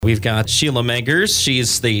We've got Sheila Meggers.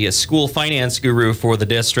 She's the school finance guru for the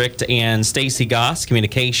district, and Stacy Goss,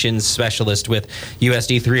 communications specialist with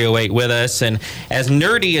USD 308 with us. And as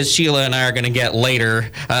nerdy as Sheila and I are going to get later,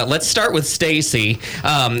 let's start with Stacy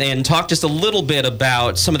and talk just a little bit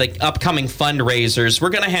about some of the upcoming fundraisers. We're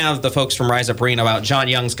going to have the folks from Rise Up Reno out. John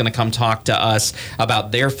Young's going to come talk to us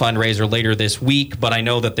about their fundraiser later this week, but I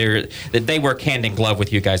know that they work hand in glove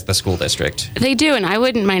with you guys at the school district. They do, and I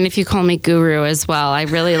wouldn't mind if you call me guru as well. I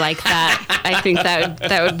really like that. I think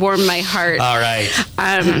that would warm my heart. All right.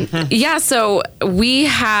 So we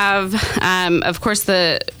have, of course,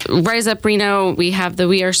 the Rise Up Reno. We have the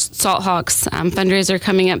We Are Salt Hawks fundraiser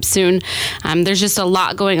coming up soon. There's just a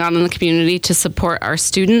lot going on in the community to support our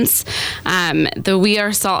students. The We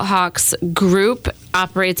Are Salt Hawks group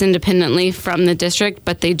operates independently from the district,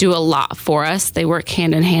 but they do a lot for us. They work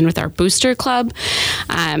hand in hand with our booster club.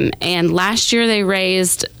 And last year they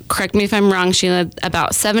raised, correct me if I'm wrong, Sheila,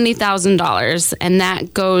 about $70,000, and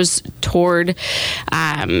that goes toward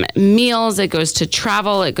meals, it goes to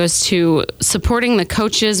travel, it goes to supporting the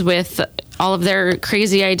coaches with all of their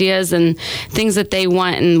crazy ideas and things that they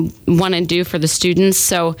want to do for the students.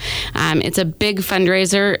 So it's a big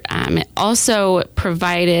fundraiser. It also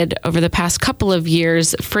provided, over the past couple of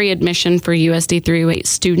years, free admission for USD 308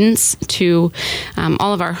 students to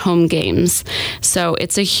all of our home games. So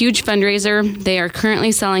it's a huge fundraiser. They are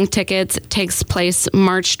currently selling tickets. It takes place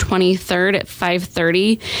March 23rd at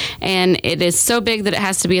 5:30, and it is so big that it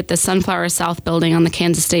has to be at the Sunflower South building on the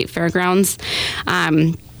Kansas State Fairgrounds.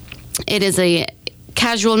 It is a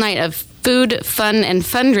casual night of food, fun, and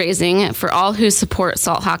fundraising for all who support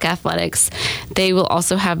Salt Hawk Athletics. They will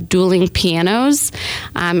also have dueling pianos,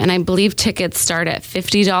 and I believe tickets start at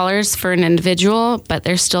 $50 for an individual, but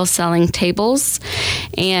they're still selling tables.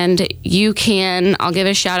 And I'll give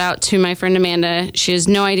a shout out to my friend Amanda. She has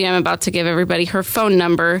no idea I'm about to give everybody her phone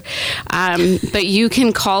number, but you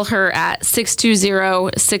can call her at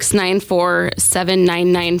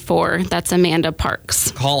 620-694-7994. That's Amanda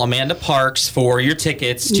Parks. Call Amanda Parks for your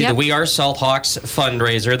tickets to the We Are Salt Hawks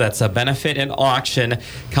fundraiser. That's a benefit and auction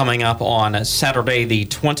coming up on Saturday, the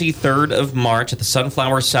 23rd of March at the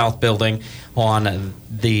Sunflower South building on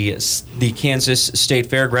the Kansas State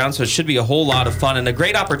Fairgrounds. So it should be a whole lot of fun and a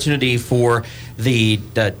great opportunity for the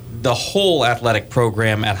whole athletic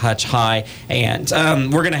program at Hutch High. And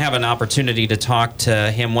we're going to have an opportunity to talk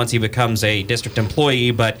to him once he becomes a district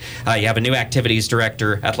employee. But you have a new activities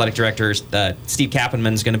director, athletic director, Steve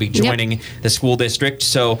Kappenman is going to be joining the school district.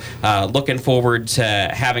 So looking forward to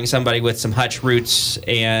having somebody with some Hutch roots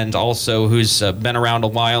and also who's been around a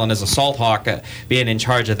while and is a Salt Hawk being in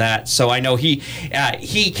charge of that. So I know he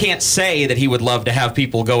can't say that he would love to have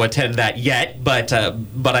people go attend that yet, but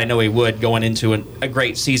I know he would going into a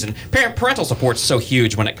great season. Parental support's so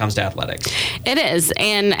huge when it comes to athletics. It is,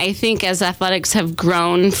 and I think as athletics have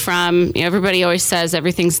grown from, everybody always says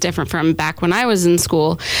everything's different from back when I was in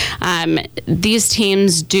school. These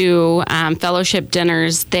teams do fellowship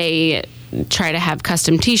dinners. They try to have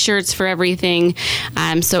custom T-shirts for everything.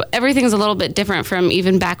 So everything's a little bit different from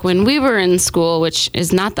even back when we were in school, which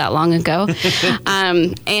is not that long ago.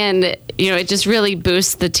 And, it just really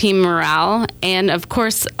boosts the team morale. And, of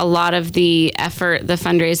course, a lot of the effort, the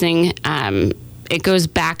fundraising, it goes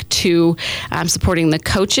back to supporting the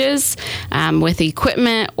coaches with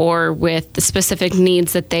equipment or with the specific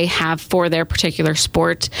needs that they have for their particular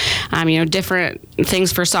sport. Different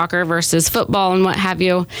things for soccer versus football and what have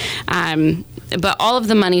you. But all of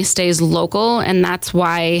the money stays local, and that's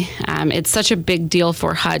why it's such a big deal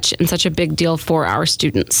for Hutch and such a big deal for our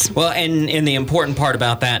students. Well, and the important part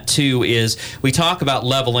about that, too, is we talk about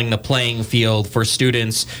leveling the playing field for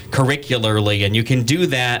students curricularly, and you can do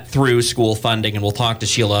that through school funding, and we'll talk to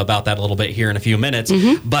Sheila about that a little bit here in a few minutes.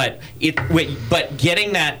 Mm-hmm. But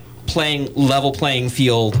getting that level playing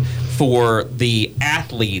field for the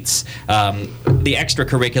athletes, the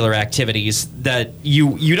extracurricular activities, that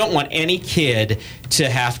you don't want any kid to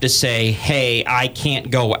have to say, hey, I can't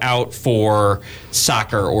go out for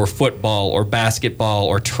soccer or football or basketball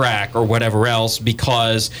or track or whatever else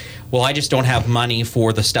because, well, I just don't have money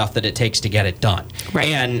for the stuff that it takes to get it done. Right.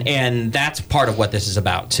 And that's part of what this is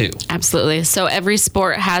about, too. Absolutely. So every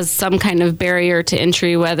sport has some kind of barrier to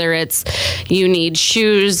entry, whether it's you need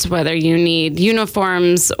shoes, whether you need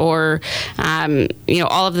uniforms, or,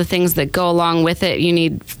 all of the things that go along with it. You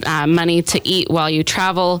need money to eat while you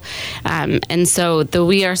travel. And so the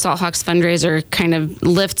We Are Salt Hawks fundraiser kind of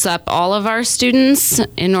lifts up all of our students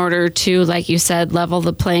in order to, like you said, level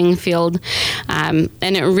the playing field. And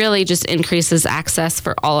it really just increases access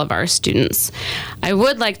for all of our students. I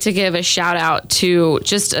would like to give a shout out to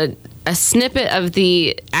just a snippet of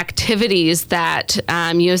the activities that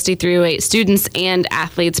USD 308 students and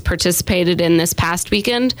athletes participated in this past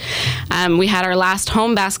weekend. We had our last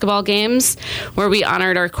home basketball games where we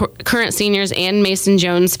honored our current seniors and Mason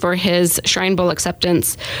Jones for his Shrine Bowl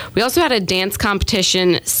acceptance. We also had a dance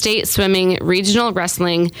competition, state swimming, regional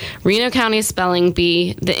wrestling, Reno County Spelling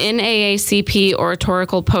Bee, the NAACP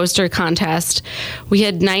oratorical poster contest. We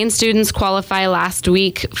had 9 students qualify last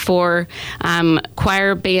week for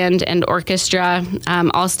choir, band, and orchestra,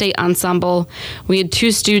 all-state ensemble. We had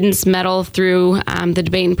 2 students medal through the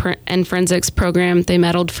debate and forensics program. They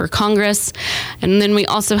medaled for Congress. And then we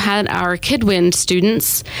also had our KidWin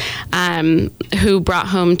students who brought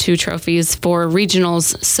home 2 trophies for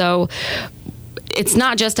regionals. So it's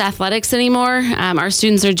not just athletics anymore. Our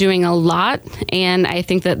students are doing a lot, and I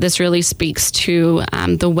think that this really speaks to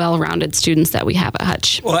the well-rounded students that we have at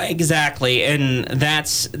Hutch. Well, exactly, and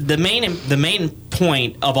that's the main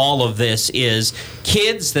point of all of this is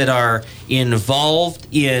kids that are involved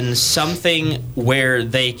in something where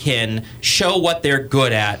they can show what they're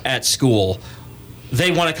good at school.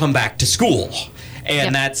 They want to come back to school.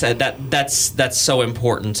 And yep. that's so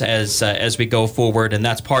important as we go forward, and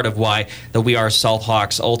that's part of why the We Are Salt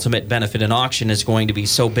Hawks Ultimate Benefit and Auction is going to be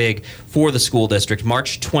so big for the school district,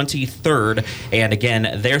 March 23rd. And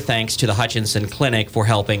again, their thanks to the Hutchinson Clinic for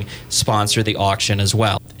helping sponsor the auction as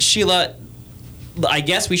well. Sheila, I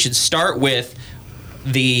guess we should start with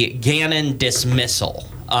the Gannon dismissal.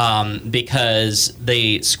 Because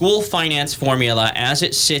the school finance formula as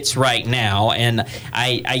it sits right now, and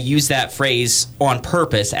I use that phrase on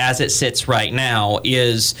purpose, as it sits right now,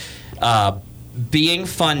 is being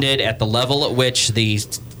funded at the level at which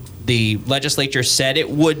the legislature said it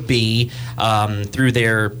would be through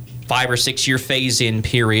their 5 or 6 year phase-in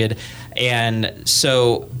period. And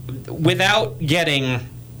so without getting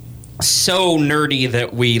so nerdy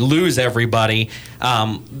that we lose everybody,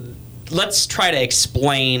 let's try to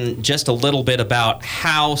explain just a little bit about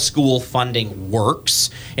how school funding works.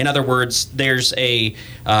 In other words, there's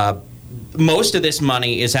most of this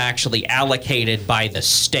money is actually allocated by the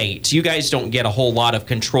state. You guys don't get a whole lot of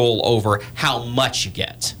control over how much you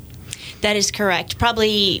get. That is correct.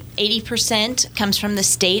 Probably 80% comes from the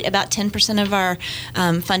state. About 10% of our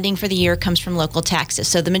funding for the year comes from local taxes.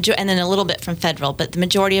 So and then a little bit from federal, but the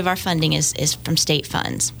majority of our funding is from state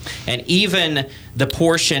funds. And even the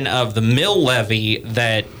portion of the mill levy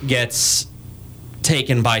that gets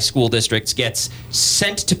taken by school districts gets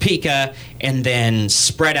sent to PICA and then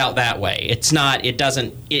spread out that way. It's not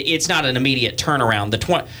an immediate turnaround.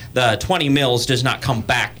 The 20 mills does not come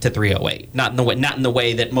back to 308. Not in the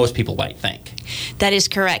way that most people might think. That is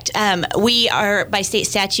correct. We are, by state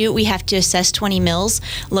statute, we have to assess 20 mills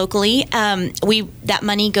locally. That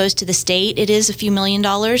money goes to the state. It is a few $1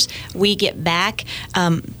 million. We get back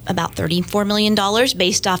about $34 million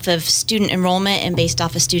based off of student enrollment and based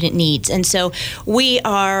off of student needs. And so we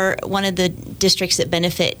are one of the districts that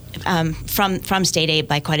benefit from state aid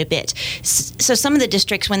by quite a bit. So some of the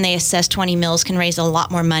districts, when they assess 20 mills, can raise a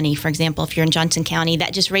lot more money. For example, if you're in Johnson County,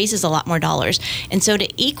 that just raises a lot more dollars. And so to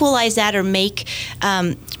equalize that or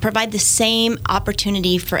provide the same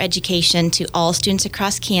opportunity for education to all students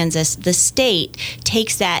across Kansas, the state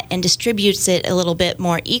takes that and distributes it a little bit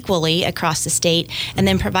more equally across the state, and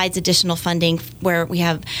then provides additional funding where we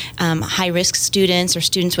have high-risk students or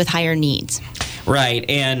students with higher needs. Right,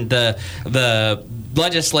 and the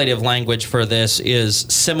legislative language for this is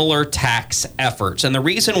similar tax efforts. And the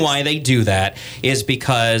reason why they do that is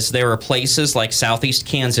because there are places like Southeast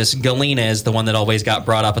Kansas, Galena is the one that always got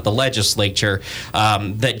brought up at the legislature,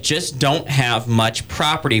 that just don't have much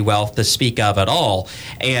property wealth to speak of at all.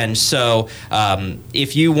 And so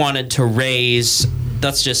if you wanted to raise,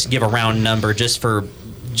 let's just give a round number just for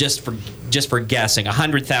guessing,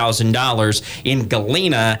 $100,000 in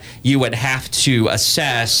Galena, you would have to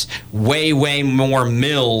assess way more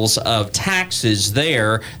mills of taxes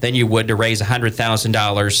there than you would to raise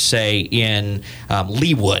 $100,000, say, in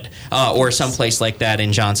Leawood or someplace like that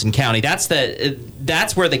in Johnson County. That's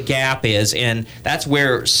where the gap is, and that's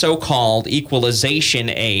where so-called equalization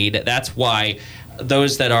aid, that's why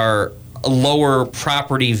those that are lower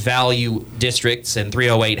property value districts, and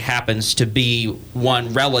 308 happens to be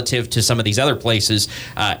one relative to some of these other places,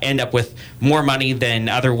 end up with more money than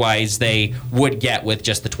otherwise they would get with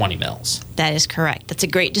just the 20 mills. That is correct. That's a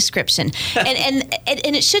great description. and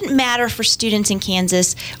it shouldn't matter for students in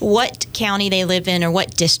Kansas what county they live in or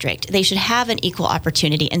what district. They should have an equal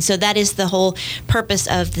opportunity. And so that is the whole purpose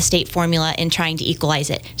of the state formula in trying to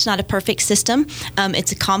equalize it. It's not a perfect system.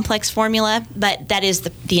 It's a complex formula, but that is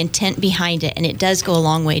the intent behind behind it, and it does go a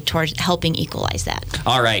long way towards helping equalize that.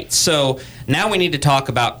 All right, so now we need to talk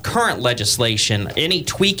about current legislation. Any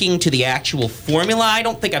tweaking to the actual formula? I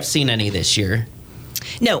don't think I've seen any this year.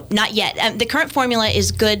 No, not yet. The current formula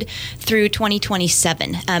is good through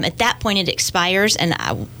 2027. At that point, it expires, and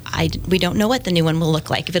we don't know what the new one will look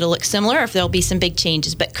like, if it'll look similar or if there'll be some big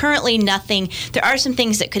changes. But currently, nothing. There are some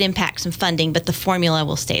things that could impact some funding, but the formula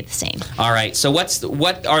will stay the same. All right. So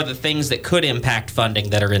what are the things that could impact funding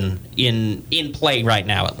that are in play right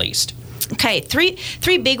now, at least? Okay,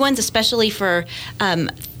 three big ones, especially for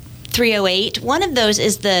 308. One of those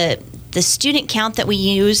is the student count that we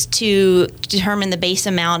use to determine the base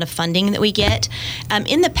amount of funding that we get.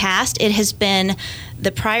 In the past, it has been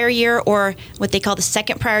the prior year or what they call the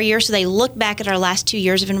second prior year. So they look back at our last 2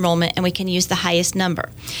 years of enrollment and we can use the highest number.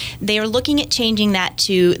 They are looking at changing that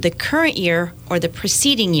to the current year or the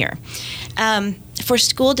preceding year. For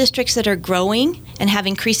school districts that are growing and have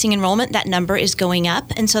increasing enrollment, that number is going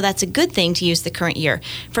up, and so that's a good thing to use the current year.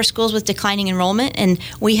 For schools with declining enrollment, and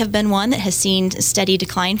we have been one that has seen steady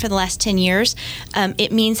decline for the last 10 years,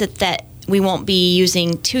 it means that we won't be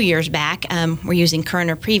using 2 years back. We're using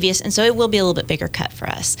current or previous, and so it will be a little bit bigger cut for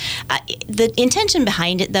us. The intention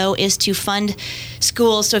behind it, though, is to fund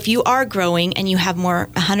schools. So if you are growing and you have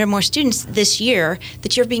 100 more students this year,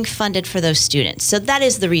 that you're being funded for those students. So that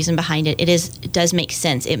is the reason behind it. It does make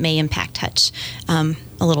sense. It may impact Hutch a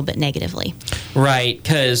little bit negatively. Right,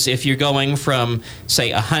 because if you're going from,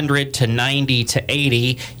 say, 100 to 90 to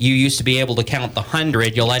 80, you used to be able to count the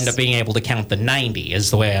 100. You'll end up being able to count the 90,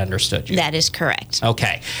 is the way I understood you. That is correct.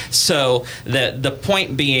 Okay, so the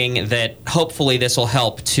point being that hopefully this will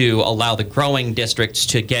help to allow the growing districts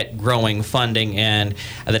to get growing funding, and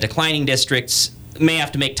the declining districts may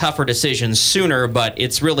have to make tougher decisions sooner, but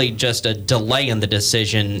it's really just a delay in the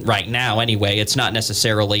decision right now anyway. It's not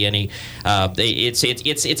necessarily any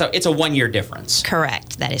it's a 1 year difference.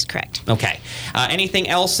 Correct. That is correct. Okay. Anything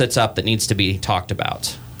else that's up that needs to be talked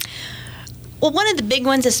about? Well, one of the big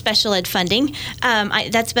ones is special ed funding.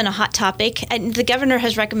 That's been a hot topic. And the governor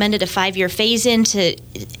has recommended a 5-year phase-in.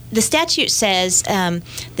 The statute says that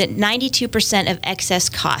 92% of excess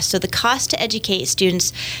cost, so the cost to educate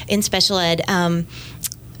students in special ed,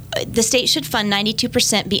 the state should fund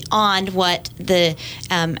 92% beyond what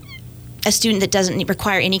a student that doesn't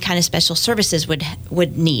require any kind of special services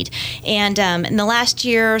would need. And in the last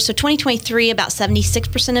year, so 2023, about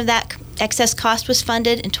 76% of that excess cost was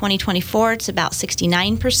funded. In 2024, it's about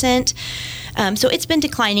 69%. So it's been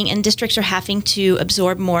declining, and districts are having to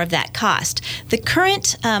absorb more of that cost. The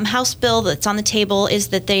current House bill that's on the table is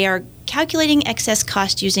that they are calculating excess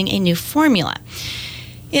cost using a new formula.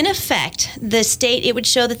 In effect, it would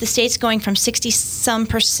show that the state's going from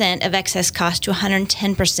 60-some% of excess cost to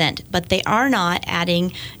 110%, but they are not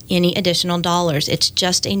adding any additional dollars. It's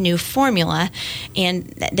just a new formula, and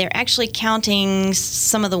they're actually counting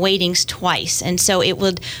some of the weightings twice. And so it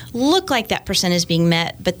would look like that percent is being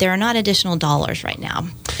met, but there are not additional dollars right now.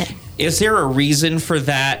 Is there a reason for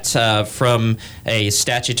that from a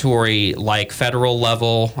statutory, like federal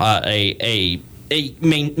level, a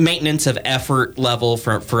maintenance of effort level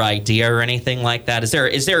for IDEA or anything like that? Is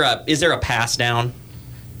there a pass down?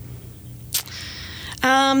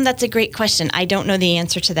 That's a great question. I don't know the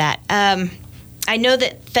answer to that. I know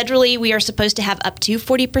that federally we are supposed to have up to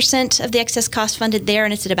 40% of the excess cost funded there,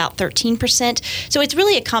 and it's at about 13%. So it's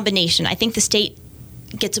really a combination. I think the state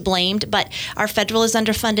gets blamed, but our federal is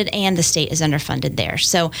underfunded and the state is underfunded there.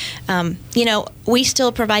 So, we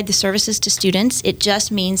still provide the services to students. It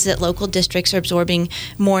just means that local districts are absorbing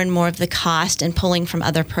more and more of the cost and pulling from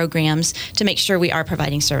other programs to make sure we are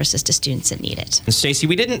providing services to students that need it. Stacy,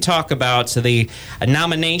 we didn't talk about the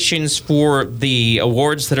nominations for the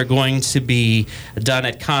awards that are going to be done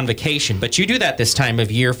at Convocation, but you do that this time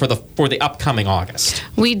of year for the upcoming August.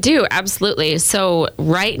 We do, absolutely. So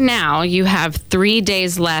right now you have 3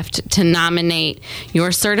 days left to nominate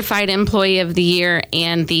your Certified Employee of the Year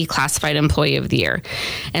and the Classified Employee of the Year.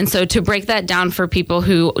 And so to break that down for people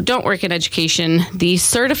who don't work in education, the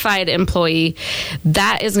Certified Employee,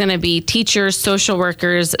 that is going to be teachers, social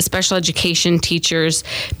workers, special education teachers,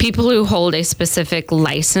 people who hold a specific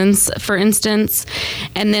license, for instance.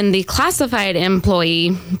 And then the Classified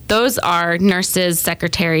Employee, those are nurses,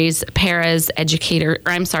 secretaries,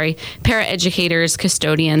 paraeducators,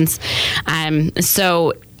 custodians. So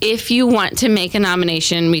if you want to make a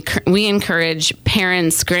nomination, we encourage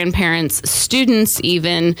parents, grandparents, students,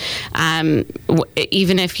 even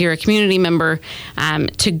if you're a community member,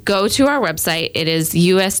 to go to our website. It is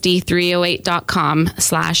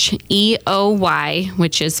usd308.com/EOY,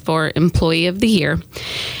 which is for Employee of the Year.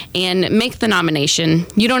 and make the nomination.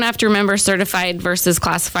 You don't have to remember certified versus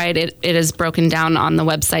classified. It is broken down on the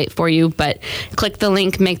website for you, but click the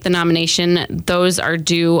link, make the nomination. Those are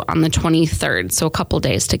due on the 23rd, so a couple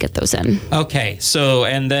days to get those in. Okay, so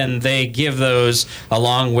and then they give those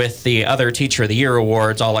along with the other Teacher of the Year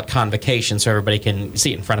awards all at Convocation so everybody can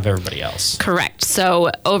see it in front of everybody else. Correct.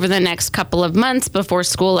 So over the next couple of months before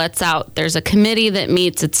school lets out, there's a committee that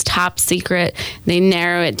meets. It's top secret. They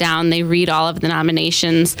narrow it down. They read all of the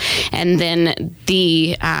nominations. And then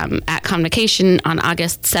at Convocation on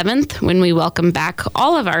August 7th, when we welcome back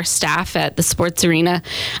all of our staff at the sports arena,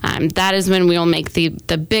 that is when we will make the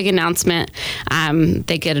big announcement.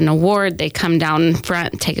 They get an award. They come down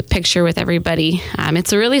front, take a picture with everybody.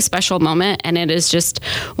 It's a really special moment, and it is just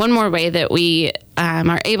one more way that we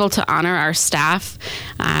are able to honor our staff.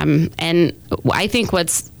 And I think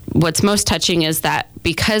what's most touching is that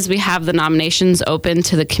because we have the nominations open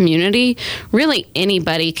to the community, really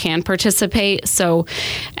anybody can participate. So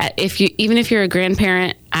even if you're a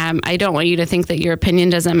grandparent, I don't want you to think that your opinion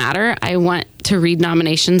doesn't matter. I want to read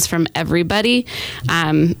nominations from everybody,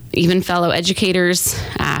 even fellow educators,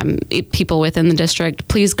 people within the district.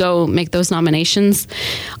 Please go make those nominations.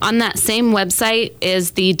 On that same website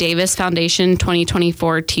is the Davis Foundation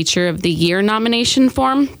 2024 Teacher of the Year nomination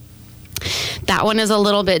form. That one is a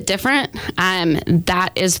little bit different.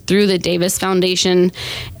 That is through the Davis Foundation,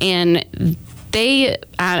 and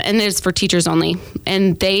and it's for teachers only,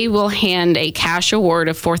 and they will hand a cash award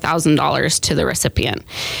of $4,000 to the recipient.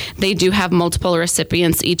 They do have multiple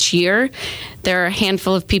recipients each year. There are a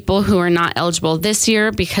handful of people who are not eligible this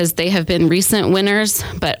year because they have been recent winners,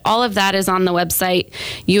 but all of that is on the website,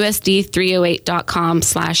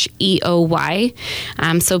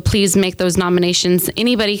 usd308.com/EOY. So please make those nominations.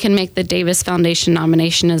 Anybody can make the Davis Foundation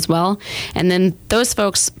nomination as well. And then those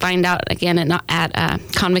folks find out again at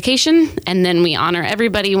Convocation, and then we honor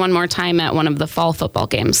everybody one more time at one of the fall football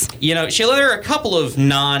games. You know, Sheila, there are a couple of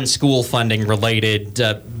non-school funding related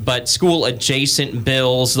but school adjacent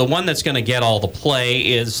bills. The one that's going to get all the play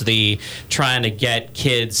is the trying to get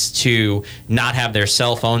kids to not have their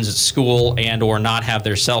cell phones at school and or not have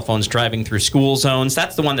their cell phones driving through school zones.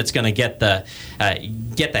 That's the one that's going to get the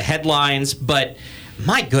headlines. But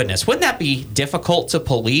my goodness, wouldn't that be difficult to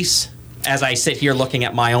police? As I sit here looking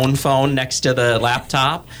at my own phone next to the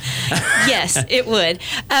laptop? Yes, it would.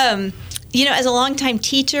 As a longtime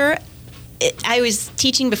teacher, I was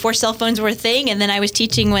teaching before cell phones were a thing, and then I was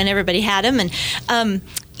teaching when everybody had them. And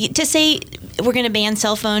to say we're going to ban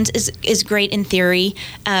cell phones is great in theory,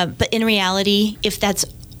 but in reality, if that's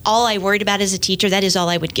all I worried about as a teacher, that is all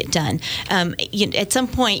I would get done. At some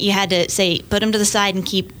point, you had to say, put them to the side and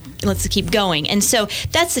let's keep going. And so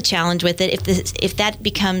that's the challenge with it. If that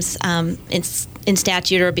becomes in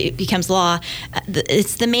statute or becomes law,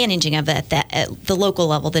 it's the managing of that at the local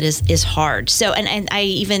level that is hard. So, and I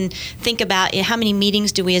even think about how many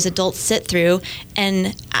meetings do we as adults sit through,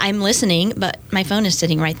 and I'm listening, but my phone is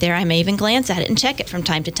sitting right there. I may even glance at it and check it from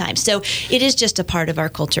time to time. So it is just a part of our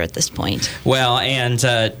culture at this point. Well, and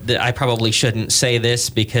I probably shouldn't say this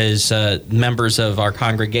because members of our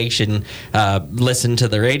congregation listen to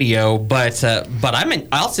the radio, but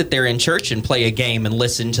I'll sit there in church and play a game and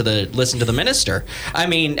listen to the minister. I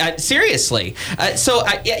mean, seriously.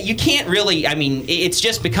 You can't really. I mean, it's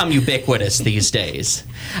just become ubiquitous these days.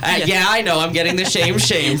 Yeah, I know. I'm getting the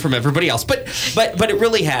shame from everybody else, but it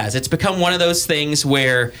really has. It's become one of those things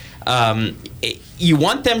where you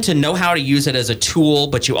want them to know how to use it as a tool,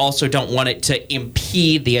 but you also don't want it to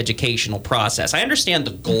impede the educational process. I understand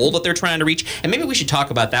the goal that they're trying to reach, and maybe we should talk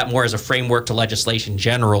about that more as a framework to legislation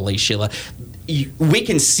generally, Sheila. We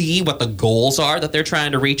can see what the goals are that they're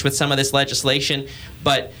trying to reach with some of this legislation,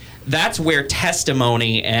 but that's where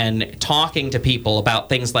testimony and talking to people about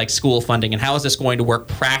things like school funding and how is this going to work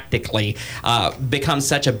practically becomes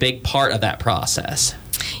such a big part of that process.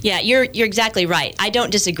 Yeah, you're exactly right. I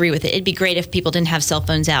don't disagree with it. It'd be great if people didn't have cell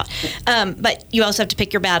phones out. But you also have to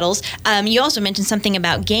pick your battles. You also mentioned something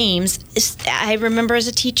about games. I remember as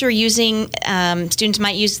a teacher using, students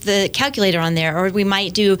might use the calculator on there, or we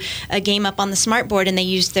might do a game up on the smart board and they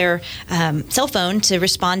use their cell phone to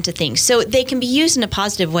respond to things. So they can be used in a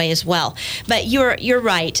positive way as well. But you're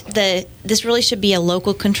right. This really should be a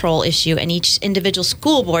local control issue, and each individual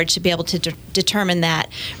school board should be able to determine that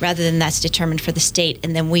rather than that's determined for the state,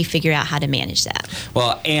 and then we figure out how to manage that.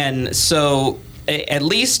 Well, and so at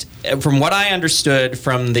least from what I understood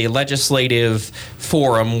from the legislative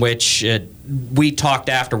forum, which we talked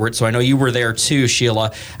afterwards, so I know you were there too,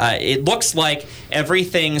 Sheila, it looks like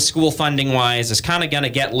everything school funding wise is kind of going to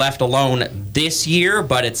get left alone this year,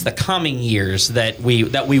 but it's the coming years that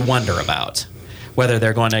we wonder about. whether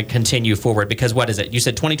they're going to continue forward. Because what is it? You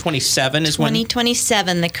said 2027 is when?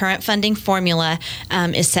 2027, the current funding formula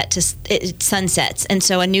is set to it sunsets, and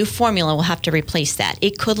so a new formula will have to replace that.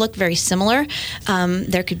 It could look very similar.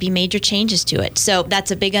 There could be major changes to it. So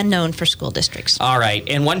that's a big unknown for school districts. All right.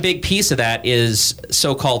 And one big piece of that is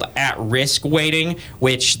so-called at-risk weighting,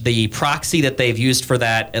 which the proxy that they've used for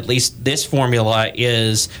that, at least this formula,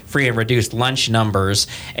 is free and reduced lunch numbers.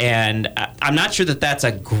 And I'm not sure that that's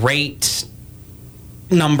a great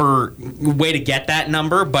way to get that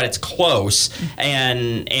number, but it's close.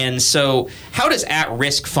 And so how does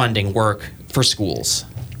at-risk funding work for schools?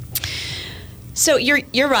 So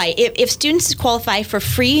you're right. If students qualify for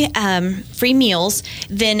free meals,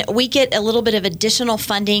 then we get a little bit of additional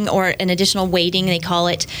funding, or an additional weighting, they call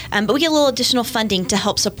it. But we get a little additional funding to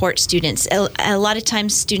help support students. A lot of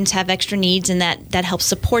times students have extra needs, and that helps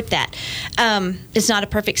support that. It's not a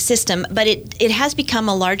perfect system, but it has become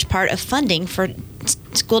a large part of funding for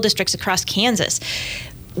school districts across Kansas.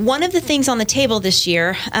 One of the things on the table this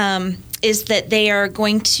year is that they are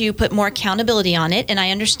going to put more accountability on it, and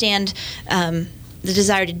I understand the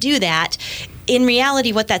desire to do that. In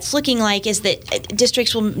reality, what that's looking like is that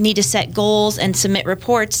districts will need to set goals and submit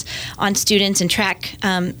reports on students and track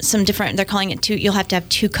some different, they're calling it you'll have to have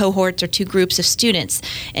 2 cohorts or 2 groups of students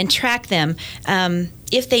and track them.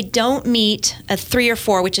 If they don't meet a 3 or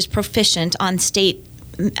 4, which is proficient on state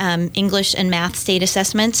English and math state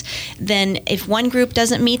assessments, then if one group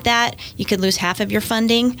doesn't meet that, you could lose half of your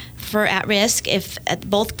funding for at-risk. If at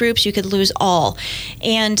both groups, you could lose all.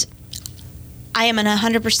 And I am in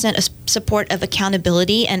 100% support of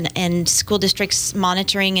accountability and school districts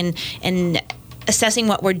monitoring and assessing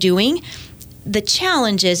what we're doing. The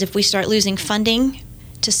challenge is if we start losing funding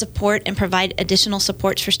to support and provide additional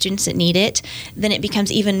supports for students that need it, then it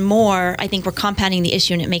becomes even more, I think we're compounding the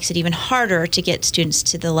issue, and it makes it even harder to get students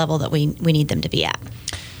to the level that we need them to be at.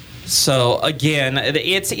 So again,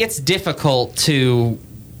 it's difficult to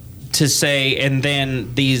say, and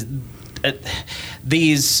then these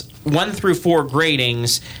 1 through 4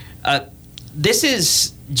 gradings, this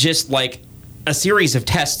is just like a series of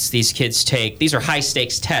tests these kids take. These are high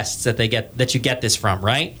stakes tests that you get this from,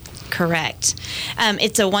 right? Correct.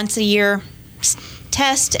 It's a once a year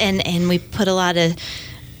test, and we put a lot of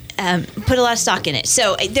stock in it.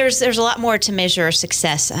 So there's a lot more to measure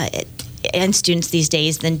success in students these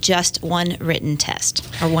days than just one written test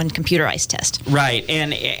or one computerized test. Right,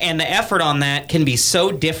 and the effort on that can be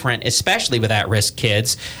so different, especially with at-risk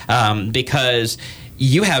kids, because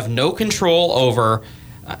you have no control over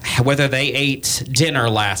whether they ate dinner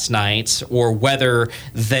last night, or whether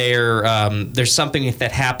there's something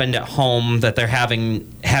that happened at home that they're having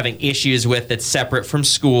issues with that's separate from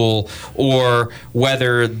school, or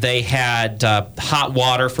whether they had hot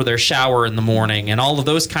water for their shower in the morning, and all of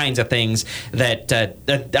those kinds of things that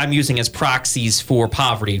I'm using as proxies for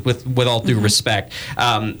poverty, with all due respect,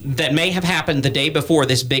 that may have happened the day before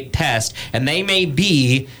this big test, and they may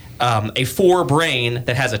be a 4 brain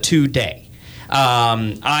that has a 2 day.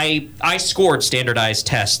 I scored standardized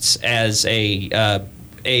tests as a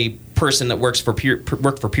person that worked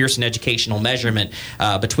for Pearson Educational Measurement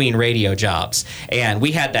between radio jobs, and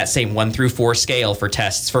we had that same 1 through 4 scale for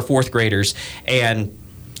tests for 4th graders, and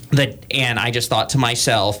I just thought to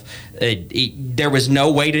myself, there was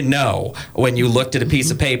no way to know when you looked at a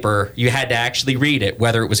piece of paper. You had to actually read it,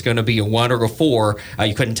 whether it was going to be a 1 or a 4.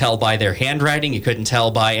 You couldn't tell by their handwriting. You couldn't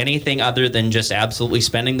tell by anything other than just absolutely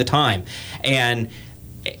spending the time. And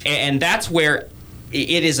that's where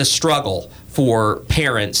it is a struggle for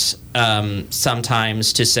parents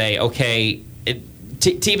sometimes to say, okay,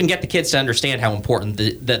 to even get the kids to understand how important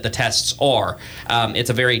the tests are. It's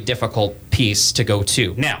a very difficult piece to go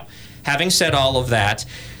to. Now, having said all of that,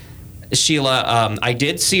 Sheila, I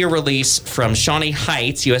did see a release from Shawnee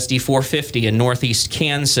Heights, USD 450 in northeast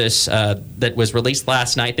Kansas, that was released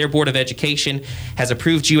last night. Their Board of Education has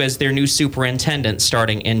approved you as their new superintendent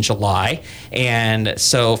starting in July. And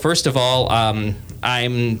so, first of all,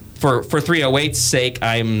 I'm for 308's sake,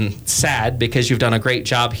 I'm sad because you've done a great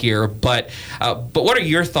job here. But what are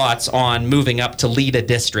your thoughts on moving up to lead a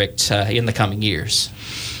district in the coming years?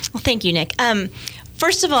 Well, thank you, Nick.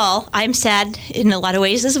 First of all, I'm sad in a lot of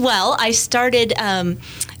ways as well. I started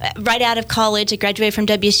right out of college. I graduated from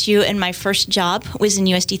WSU, and my first job was in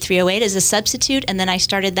USD 308 as a substitute, and then I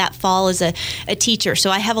started that fall as a teacher. So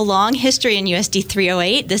I have a long history in USD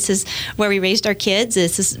 308. This is where we raised our kids.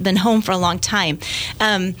 This has been home for a long time.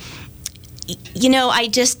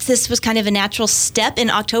 This was kind of a natural step. In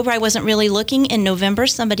October, I wasn't really looking. In November,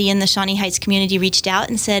 somebody in the Shawnee Heights community reached out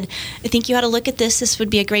and said, I think you ought to look at this. This would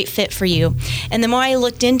be a great fit for you. And the more I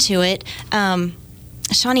looked into it,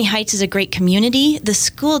 Shawnee Heights is a great community. The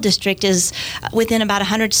school district is within about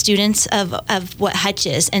 100 students of what Hutch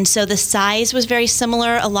is. And so the size was very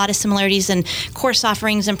similar, a lot of similarities in course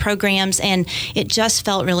offerings and programs, and it just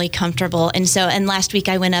felt really comfortable. And last week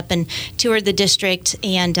I went up and toured the district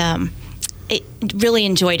and really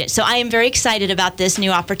enjoyed it. So I am very excited about this new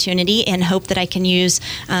opportunity and hope that I can use.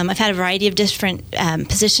 I've had a variety of different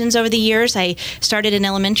positions over the years. I started in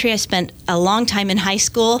elementary. I spent a long time in high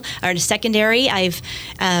school or secondary. I've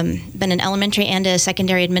been an elementary and a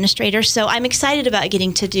secondary administrator. So I'm excited about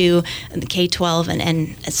getting to do the K-12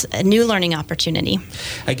 and it's a new learning opportunity.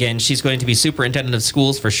 Again, she's going to be superintendent of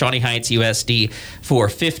schools for Shawnee Heights USD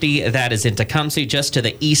 450. That is in Tecumseh, just to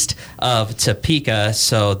the east of Topeka.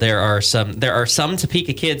 So there are some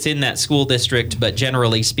Topeka kids in that school district, but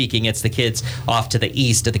generally speaking, it's the kids off to the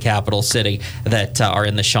east of the capital city that are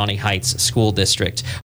in the Shawnee Heights school district.